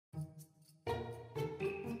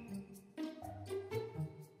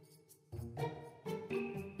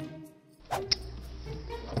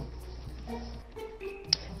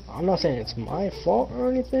I'm not saying it's my fault or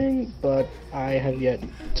anything, but I have yet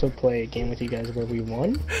to play a game with you guys where we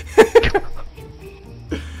won.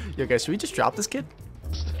 Yo, guys, should we just drop this kid?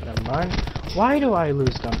 Never mind. Why do I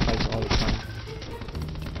lose gunfights all the time?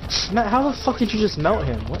 Matt, how the fuck did you just melt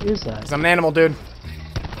him? What is that? 'Cause I'm an animal, dude.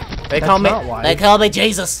 They That's call me. not why. They call me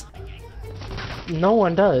Jesus. No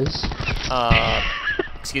one does.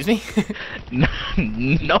 Excuse me.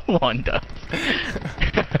 No one does.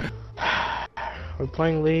 We're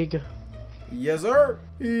playing League. Yes, sir.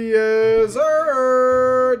 Yes,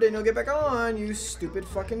 sir. Daniel, get back on, you stupid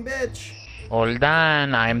fucking bitch. Hold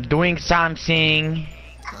on, I'm doing something.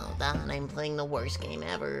 Hold on, I'm playing the worst game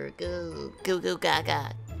ever. Goo, goo, goo,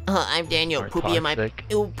 gaga. I'm Daniel. Poopy in my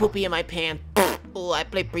pants. Oh, I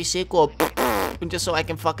play pre-sequel. Just so I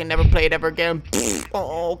can fucking never play it ever again.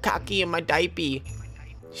 Oh, cocky in my diaper.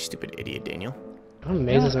 Stupid idiot, Daniel. It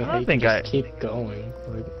amazes me I how don't you think can just keep going.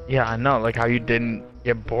 Like, Yeah, I know, like how you didn't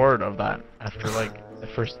get bored of that after like the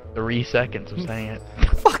first 3 seconds of saying it.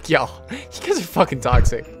 Fuck y'all. You guys are fucking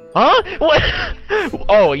toxic. Huh? What?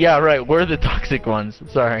 Oh, yeah, right. We're the toxic ones.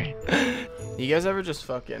 Sorry. You guys ever just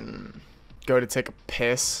fucking go to take a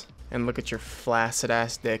piss and look at your flaccid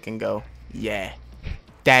ass dick and go, yeah,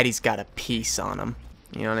 daddy's got a piece on him.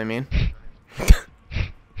 You know what I mean?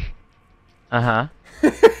 Uh-huh.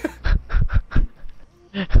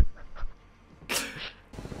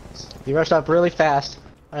 you rushed up really fast.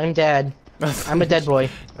 I'm dead. I'm a dead boy.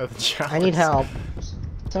 I need help.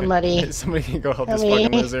 Somebody. Somebody can go help this Help me.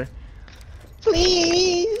 fucking loser.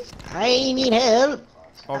 Please! I need help!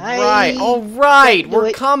 Alright,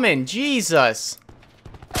 we're coming, Jesus!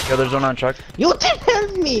 Yo, there's one on truck. You can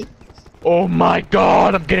help me! Oh my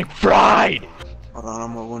god, I'm getting fried! Hold on,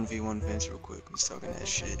 I'm gonna 1v1 Vince real quick. He's talking that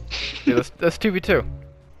shit. Dude, that's 2v2.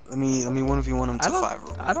 Let me 1v1 him to 5 real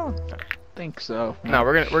quick. I don't think so. No,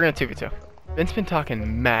 we're gonna 2v2. Vince been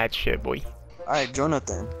talking mad shit, boy. Alright, join up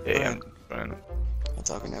then. Yeah, Go ahead. I'm I'm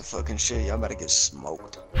talking that fucking shit. Y'all better get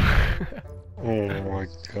smoked. Oh my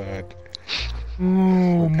god.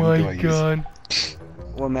 Oh my do I use? god.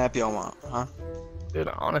 What map y'all want, huh? Dude,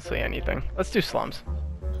 honestly, anything. Let's do slums.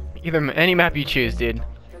 Either any map you choose, dude.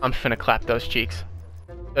 I'm finna clap those cheeks.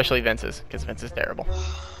 Especially Vince's, because Vince is terrible.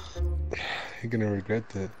 You're gonna regret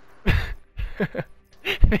that.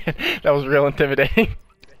 Man, that was real intimidating.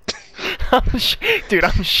 Dude,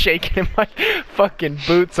 I'm shaking in my fucking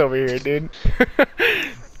boots over here, dude.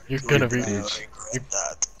 You're gonna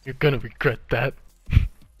You're gonna regret that.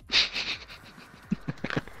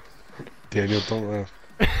 Daniel, don't laugh.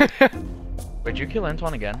 Wait, did you kill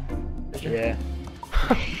Antoine again? Yeah.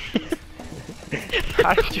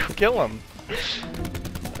 How did you kill him?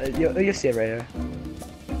 You'll see it right here.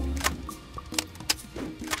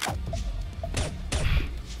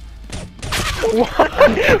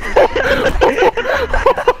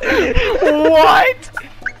 What?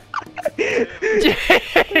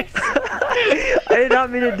 I did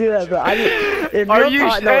not mean to do that, but I did.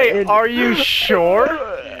 Are you sure?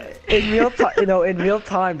 In real time, in real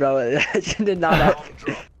time, bro. She did not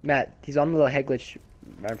happen. Matt, he's on the little head glitch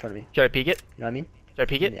right in front of me. Should I peek it? You know what I mean? Should I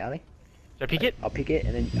peek In it? the alley. Should I peek it? I'll peek it,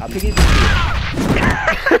 and then I'll peek it.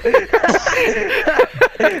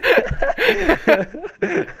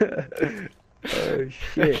 Oh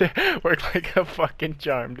shit, Worked like a fucking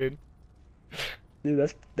charm, dude.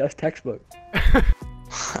 dude, that's textbook.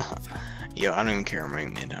 Yo, I don't even care. I'm right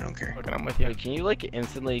mid. I don't care. Fucking, I'm with you. Wait, can you like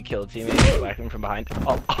instantly kill a teammate and whack them from behind?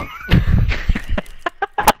 Oh.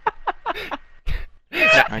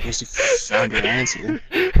 I guess you found your answer.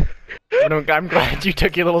 I'm glad you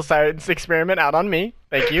took your little science experiment out on me.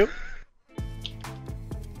 Thank you.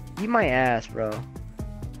 Eat my ass, bro.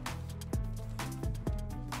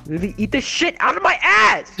 Really eat the shit out of my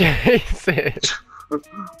ass! Jesus.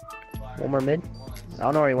 One more mid. I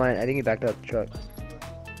don't know where he went. I think he backed up the truck.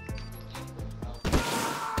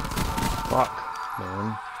 Fuck.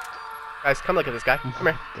 Man. Guys, come look at this guy. Come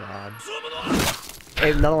here. God.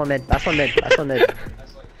 Hey, another one mid. Last one mid. Last one mid.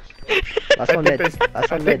 Last one mid.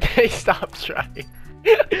 Last one mid. They stopped trying.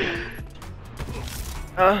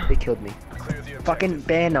 They killed me. Fucking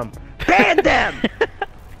ban them. Ban them!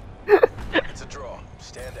 It's a draw.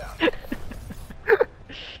 Stand out.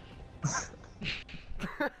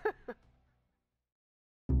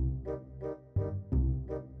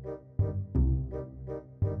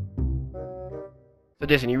 So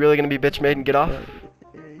Jason, you really gonna be bitch made and get off?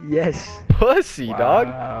 Yes. Pussy, dog.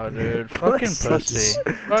 Wow, dude. Fucking pussy.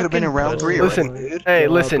 Could have been in round 3 Listen, already, dude. hey,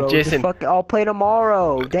 listen, bro, Jason. I'll play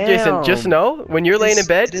tomorrow. Damn. Jason, just know when you're laying in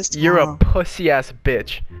bed, It is you're a tomorrow. pussy ass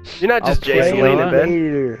bitch. You're not just I'll Jason play laying in bed.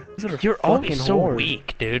 later. You're always fucking so whore.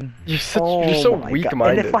 weak, dude. You're so Oh my God.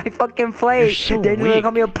 weak-minded. And if I fucking play, You're so then you're gonna weak.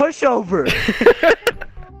 call me a pushover.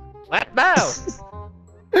 Flat bow.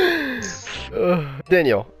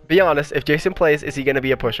 Daniel, be honest. If Jason plays, is he gonna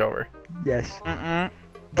be a pushover? Yes.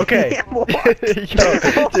 Okay. What?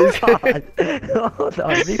 Yo, Hold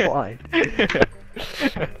on, rewind.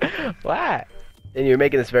 What? and you're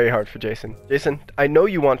making this very hard for Jason. Jason, I know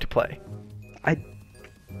you want to play.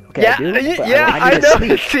 Okay, I do, but I need to know.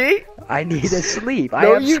 sleep. See? I need to sleep. I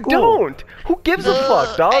No, have you school. don't. Who gives a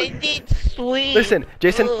fuck, dog? I need sleep. Listen,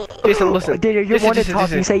 Jason, listen. Daniel, you're Listen, one to Jason, talk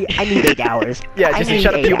Jason. and say, I need 8 hours. Yeah, I Jason, need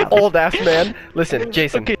shut up, 8 you hours. old ass man. Listen,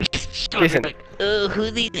 Jason. Jason.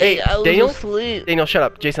 Who needs Hey, 8 hours Daniel? of sleep? Daniel, shut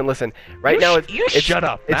up. Jason, listen. Right now, it's shut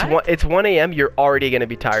up, Matt. it's 1 a.m. You're already gonna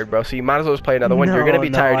be tired, bro. So you might as well just play another one. You're gonna be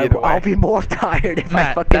No, tired either way. I'll be more tired if I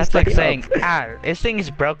Matt, fucking that's like stay saying, up. this thing is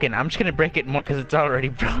broken. I'm just gonna break it more because it's already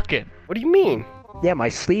broken. What do you mean? Yeah, my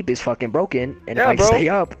sleep is fucking broken, and Yeah, if I bro. stay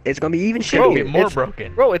up, it's gonna be even It's gonna shittier. be more it's-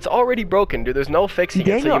 broken. Bro, it's already broken, dude. There's no fixing it,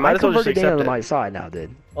 so Daniel, you might I as well just converted Daniel accept to it. my side now,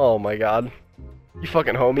 dude. Oh my god. You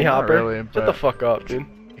fucking homie Not hopper. really, Shut but- the fuck up, dude.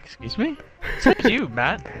 Excuse me? It's you,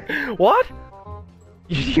 Matt. What?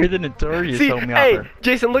 You're the notorious See, homie hey, hopper.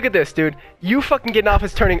 Jason, look at this, dude. You fucking getting off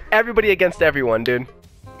is turning everybody against everyone, dude.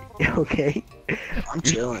 Okay. I'm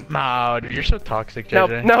chilling. No, dude, you're so toxic, Now,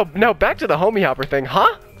 JJ. now, back to the homie hopper thing,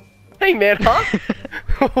 huh? Hey, man, huh?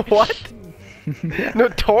 What?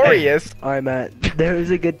 Notorious. Alright, Matt. There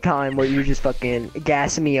was a good time where you just fucking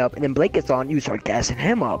gassing me up, and then Blake gets on, you start gassing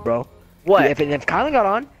him up, bro. What? If Kylan got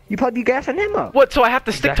on, you probably be gassing him up. What? So I have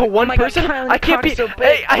to stick to Exactly. one person? I can't be.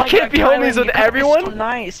 Hey, I can't be homies with everyone.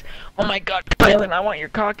 Nice. Oh my god, Kylan, I want your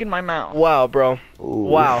cock in my mouth. Wow, bro. Ooh,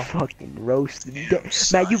 Wow. Fucking roasted.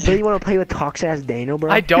 Matt, you really want to play with toxic ass Daniel,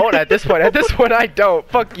 bro? I don't at this point. At this point, I don't.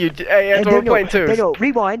 Fuck you. Hey, that's And what we're playing too. Daniel,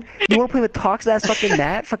 rewind. You want to play with toxic ass fucking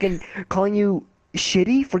Matt? Fucking calling you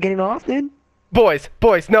shitty for getting off, dude? Boys,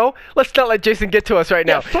 no. Let's not let Jason get to us right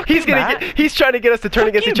now. fuck He's you, gonna Matt. he's trying to get us to turn Fuck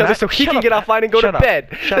against you, each other Matt. so he Shut can up, get Matt. offline and go Shut to up. bed.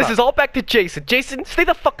 Shut This up. is all back to Jason. Jason, stay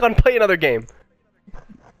the fuck on, play another game.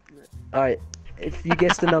 Alright. If you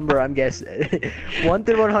guess the number, I'm guessing. 1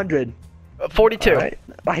 through 100. 42. Alright.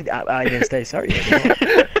 I didn't stay, sorry.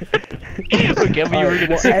 Okay, but you were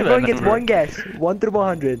gonna say that Everyone gets number. one guess. 1 through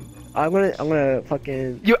 100. I'm gonna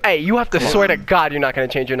fucking. You have to swear to God you're not gonna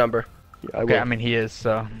change your number. I Okay, will. I mean, he is,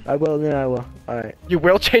 so. I will. Then I will. All right. You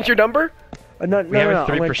will change your number? No, We have no. a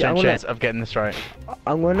 3% chance of getting this right.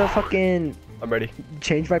 I'm gonna fucking I'm ready.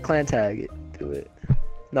 change my clan tag to it.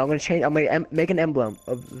 No, I'm gonna change. I'm gonna make an emblem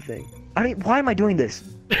of the thing. I mean, why am I doing this?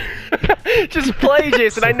 Just play,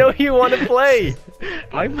 Jason. I know you want to play.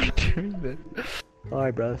 Why am I doing this? All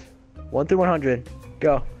right, bros. 1 through 100.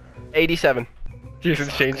 Go. 87.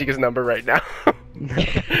 Jason's changing his number right now.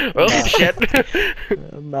 Oh shit.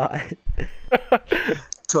 I'm not.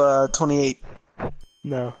 28.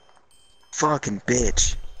 No. Fucking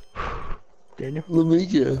bitch. Daniel. Let me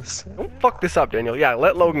guess. Don't fuck this up, Daniel. Yeah,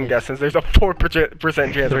 let Logan guess since there's a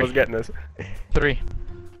 4% chance of us getting this. 3.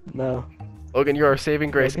 No. Logan, you are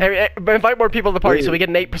saving grace. Hey, invite more people to the party so we get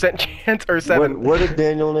an 8% chance or 7. What did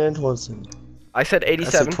Daniel and Antoine say? I said I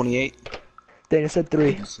 87. said 28. Daniel said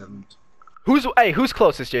 3. Who's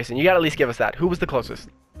closest, Jason? You gotta at least give us that. Who was the closest?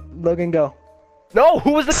 Logan, go. No,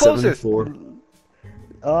 who was the closest? 74.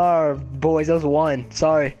 Oh, boys, that was 1.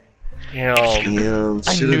 Sorry. Damn. Damn,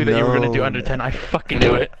 I knew that you were gonna do under 10. I fucking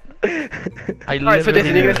knew it. I Alright, so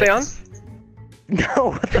Jason, you gonna stay on? No,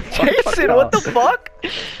 what the fuck? Jason, what the fuck?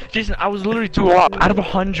 Jason, I was literally 2 off out of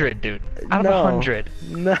 100, dude. Out of No. 100.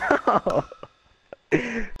 No.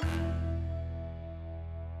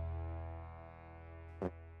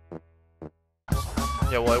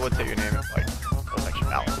 Yeah, well, I would say your name if like it was actually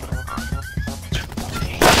valid.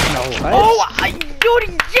 Oh,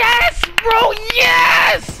 dude, yes, bro,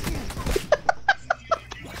 yes!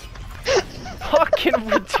 Fucking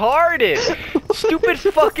retarded. Stupid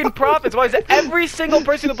fucking prophets. Why is every single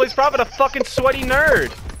person who plays prophet a fucking sweaty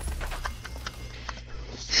nerd?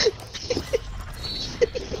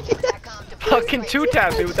 Fucking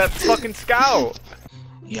two-tap me with that fucking scout.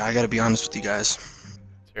 Yeah, I gotta be honest with you guys.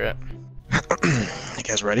 Let's hear it. You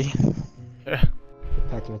guys ready?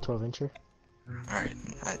 Packing a 12-incher. Alright,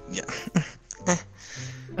 yeah.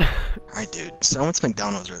 Alright, dude. So I went to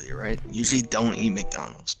McDonald's earlier, right? Usually don't eat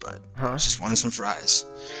McDonald's, but I just wanted some fries.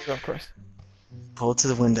 Of course. Pull up to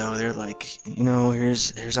the window. They're like, you know,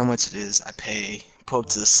 here's how much it is. I pay. Pull up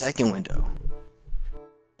to the second window.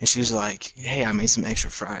 and she was like, "Hey, I made some extra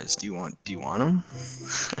fries. Do you want them?"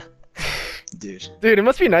 Dude, it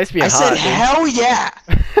must be nice being I hot. said, "Hell yeah!"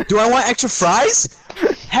 Do I want extra fries?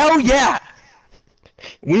 Hell yeah!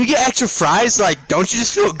 When you get extra fries, like, don't you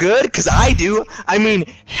just feel good? Cause I do. I mean,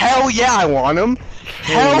 hell yeah, I want them.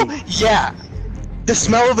 Hell yeah. The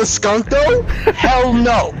smell of a skunk though? Hell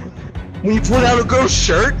no. When you pull down a girl's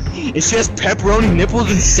shirt and she has pepperoni nipples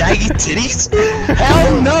and saggy titties?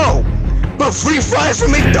 Hell no. But free fries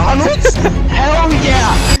from McDonald's? Hell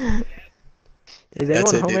yeah. Is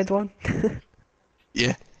anyone homemade one?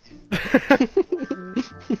 Yeah.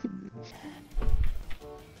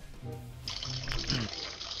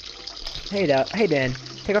 Hey Dan,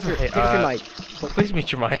 take off your mic. Please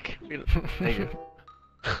mute your mic. Thank you.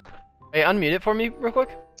 Hey, unmute it for me real quick.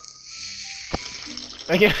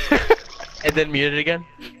 Again. And then mute it again.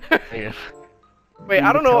 Yeah. Wait,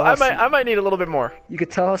 I don't know. I might need a little bit more. You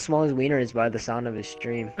could tell how small his wiener is by the sound of his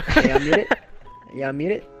stream. Hey, unmute it. Yeah,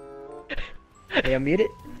 unmute it. Hey, unmute it.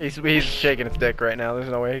 He's shaking his dick right now. There's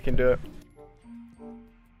no way he can do it.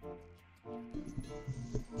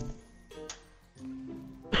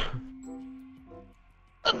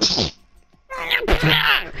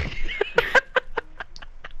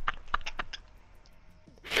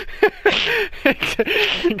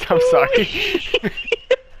 I'm sorry.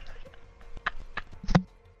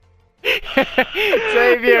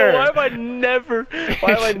 Xavier! Why have I never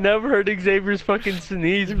heard Xavier's fucking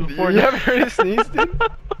sneeze before? You haven't heard his sneeze, dude?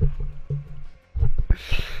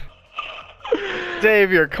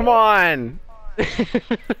 Xavier, come on!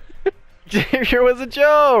 Xavier was a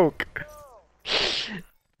joke!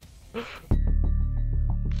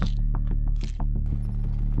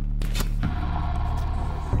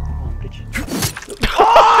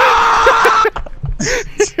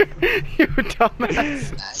 You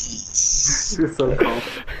dumbass. Nice. You're so calm.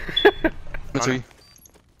 That's me.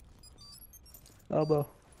 Elbow.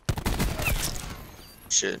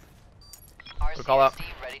 Shit. We'll call out.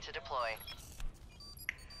 Ready to deploy.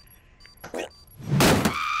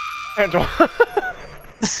 Angel.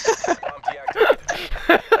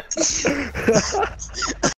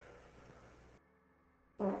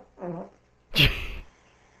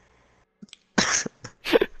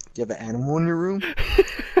 Do you have an animal in your room?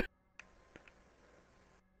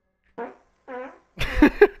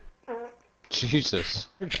 Jesus.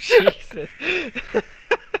 Jesus.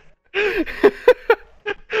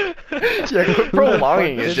 Yeah, quit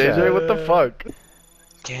prolonging it, JJ. What the fuck?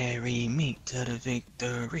 Carry me to the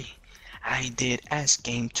victory. I did ask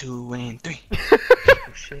game 2 and 3. Oh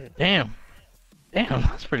shit. Damn,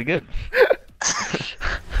 that's pretty good.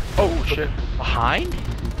 Oh shit. Behind?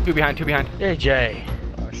 Two behind. Yeah, Jay.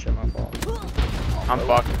 Oh shit, my fault. I'm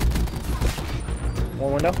fucked.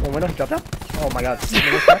 One window, he dropped out. Oh my god.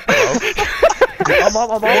 I'm on.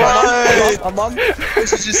 What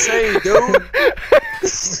did you just say, dude?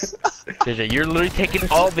 JJ, you're literally taking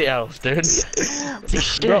all the L's, dude.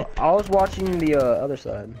 Bro, I was watching the other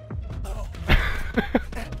side.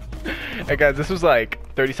 Hey guys, this was like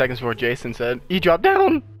 30 seconds before Jason said, "He dropped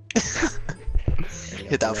down."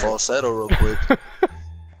 Hit that falsetto real quick.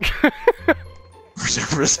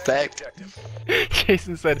 Respect.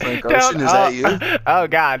 Jason said, Frank "Down." Ocean, is that you? Oh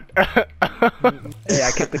god. Hey,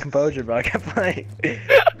 I kept the composure, bro. I kept playing.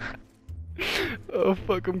 Oh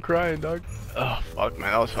fuck, I'm crying, dog. Oh fuck,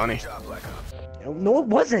 man, that was funny. No, it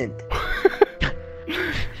wasn't.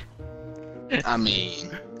 I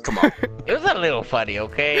mean, come on. It was a little funny,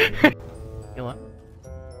 okay? You know what?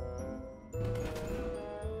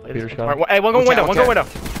 Peter's Alright, hey, one go window.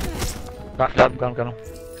 Got him.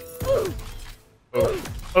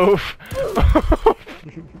 Oof.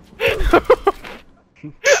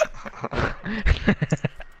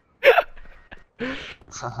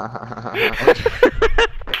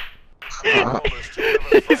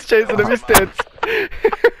 He's chasing him, his tits.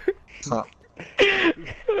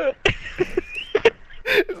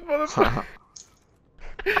 This motherfucker.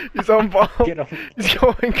 He's on ball. Get him. He's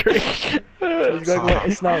going crazy. He's going away.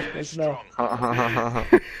 It's no.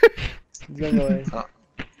 He's going away.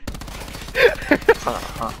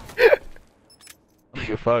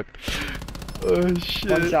 You're fucked. Oh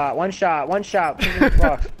shit. One shot.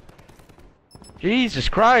 Fuck. Jesus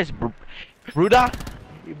Christ, Bruda.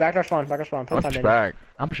 You back our spawn. Put time I'm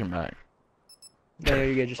pushing in. back. No,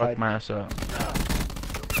 you're good. Just Fuck hide. my ass up.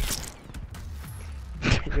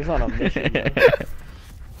 He's on a mission. Man.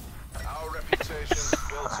 Our reputation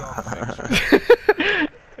builds on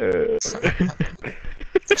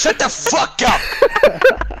Shut the fuck up!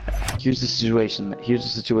 Here's the situation,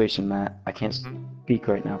 Matt. I can't speak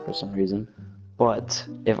right now for some reason. But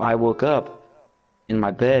if I woke up in my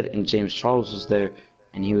bed and James Charles was there,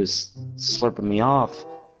 and he was slurping me off,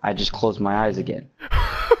 I just closed my eyes again.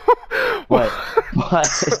 but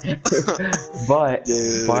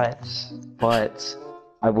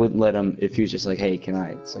I wouldn't let him if he was just like, hey, can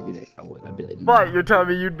I suck your dick? I would. I'd be like, no. But you're telling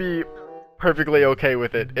me you'd be perfectly okay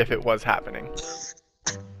with it if it was happening.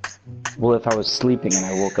 Well, if I was sleeping and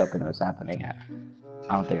I woke up and it was happening,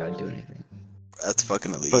 I don't think I'd do anything. That's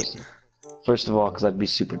fucking elite. First of all, because I'd be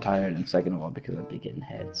super tired, and second of all, because I'd be getting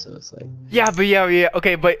head, so it's like... Yeah,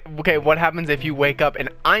 okay, what happens if you wake up and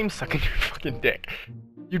I'm sucking your fucking dick?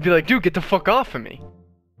 You'd be like, dude, get the fuck off of me.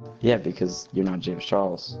 Yeah, because you're not James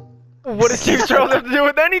Charles. What does James Charles have to do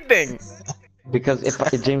with anything? Because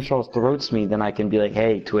if James Charles throats me, then I can be like,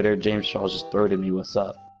 hey, Twitter, James Charles just throated me, what's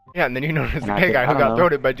up? Yeah, and then you notice the gay guy who got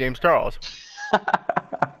throated by James Charles.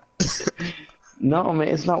 No, man,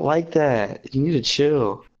 it's not like that. You need to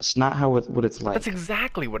chill. It's not what it's like. That's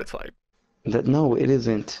exactly what it's like. No, it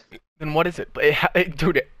isn't. Then what is it?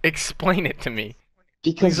 Dude, explain it to me.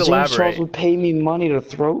 Because Please James Charles would pay me money to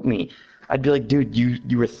throat me. I'd be like, dude,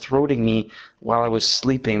 you were throating me while I was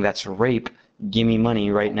sleeping. That's rape. Give me money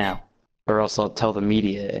right now, or else I'll tell the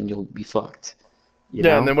media and you'll be fucked. You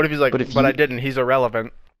know? And then what if he's like, but I didn't. He's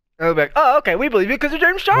irrelevant. And I'll be like, oh, okay, we believe you because of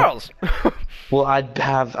James Charles. Well, I'd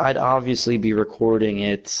obviously be recording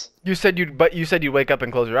it. You said you'd wake up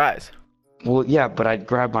and close your eyes. Well, yeah, but I'd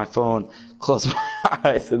grab my phone, close my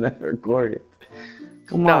eyes, and then record it.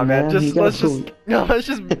 Come on, man. Let's just throw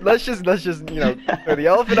the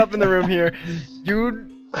elephant up in the room here. You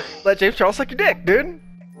let James Charles suck your dick, dude.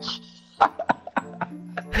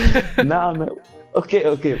 Nah, man.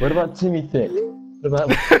 Okay. What about Timmy Thick?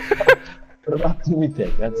 What about Timmy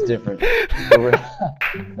Thick? That's different.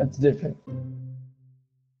 That's different.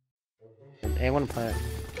 Hey, I want to plan.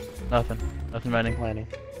 Nothing planning.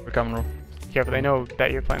 We're coming. Yeah, but they know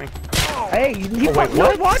that you're planning. Hey, you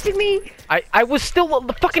not watching me? I was still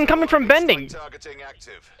fucking coming from bending. Targeting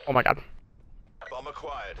active. Oh my god. Bomb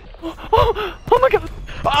acquired. Oh my god.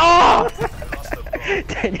 Oh!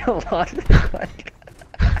 Daniel lost the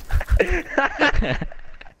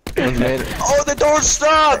Oh, the door's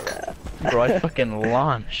stuck! Bro, I fucking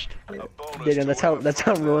launched. Daniel, that's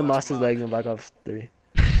how Rowan lost his leg in Black Ops 3.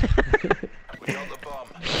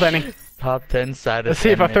 Planning. Top 10 saddest. Let's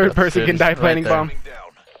see if a third person can die planning bomb.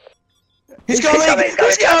 He's coming!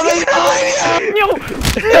 He's coming! No!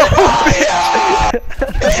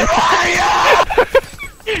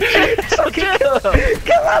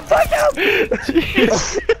 Come on, fuck him!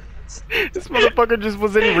 This motherfucker just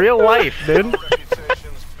was in real life, dude.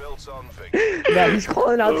 Yeah, he's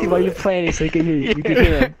calling out to you while you're planning so he can hear you. You can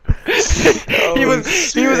hear him. He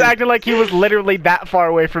was acting like he was literally that far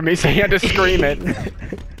away from me, so he had to scream it.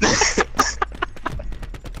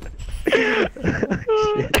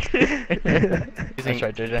 That's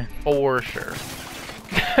right, JJ. For sure.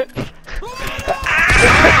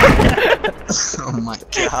 Oh my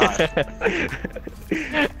god.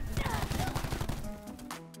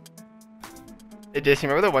 Hey, Jason,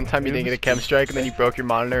 remember that one time you didn't get a chem strike and then you broke your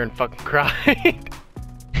monitor and fucking cried?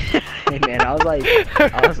 Hey man, I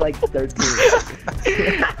was like 13.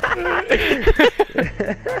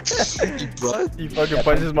 He fucking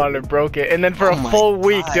punched his monitor and broke it, and then for a full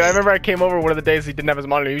week, dude. I remember I came over one of the days he didn't have his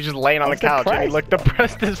monitor. He was just laying on the couch and he looked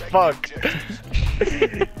depressed as fuck.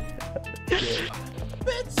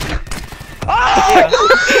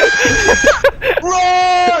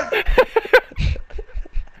 Run!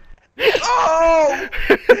 Oh!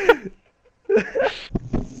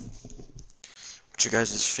 What's your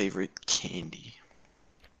guys' favorite candy?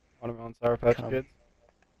 Watermelon Sour Patch Kids.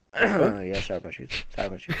 Yeah, Sour Patch Kids. Sour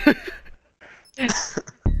Patch Kids.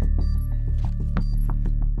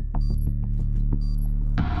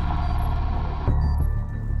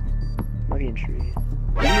 Fucking tree.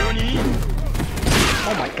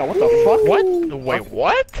 Oh my god, what the fuck? What? Wait,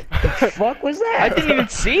 what? The fuck was that? I didn't even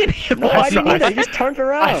see it. No, I didn't either. I just turned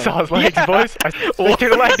around. I saw his legs, boys. I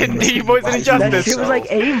dude, I didn't do you boys any That justice. shit was like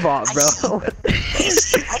aimbot, bro.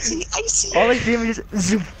 All I did was just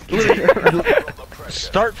zoom.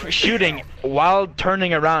 Start shooting while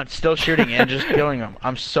turning around, still shooting and just killing them.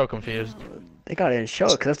 I'm so confused. They got it in show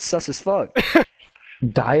because that's sus as fuck.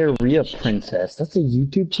 Diarrhea Princess. That's a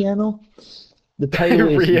YouTube channel? The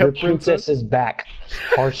title is Your Princess is Back.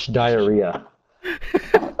 Harsh Diarrhea.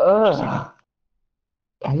 Ugh.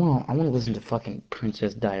 I wanna listen to fucking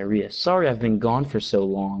Princess Diarrhea. Sorry I've been gone for so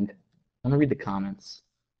long. I wanna read the comments.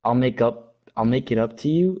 I'll make it up to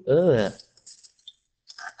you. Ugh.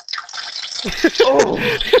 Oh!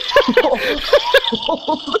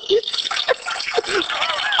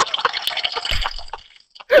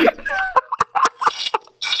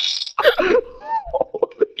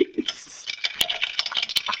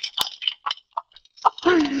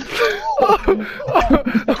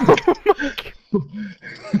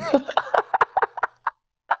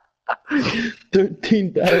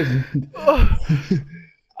 $13,000.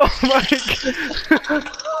 Oh my god.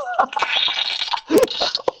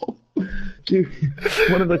 Dude,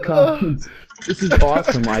 one of the comments. This is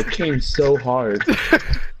awesome. I came so hard.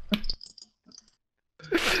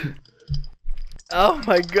 Oh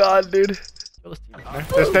my god, dude. There's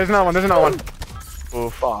not one. There's not one. Oh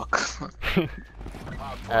fuck.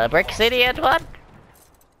 Brick City, Antoine?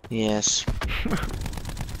 Yes.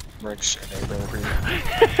 Brick City, baby.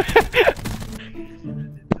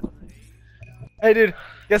 Hey, dude.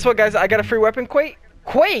 Guess what, guys? I got a free weapon. Quait.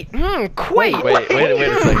 Quait. Quait. Wait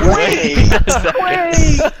a second.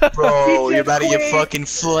 Wait. Bro, you're about to get fucking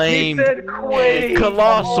flamed.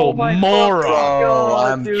 Colossal moron. Bro,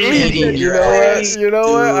 I'm You kidding your know ass. what? You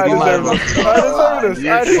know what? I deserve this. I deserve this.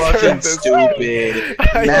 You're I deserve fucking this. stupid.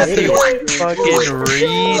 Matthew, Matthew. fucking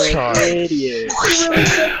retard. Idiot.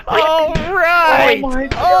 Alright!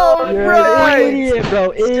 You're an idiot,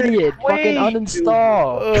 bro. Idiot. Fucking uninstall.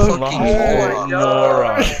 Fucking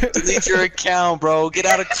moron. Delete your account, bro. Get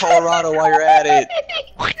out of Colorado while you're at it.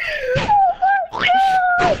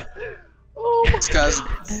 This guy's...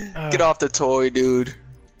 Get off the toy, dude.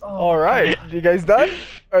 Alright. You guys done?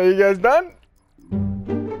 Are you guys done?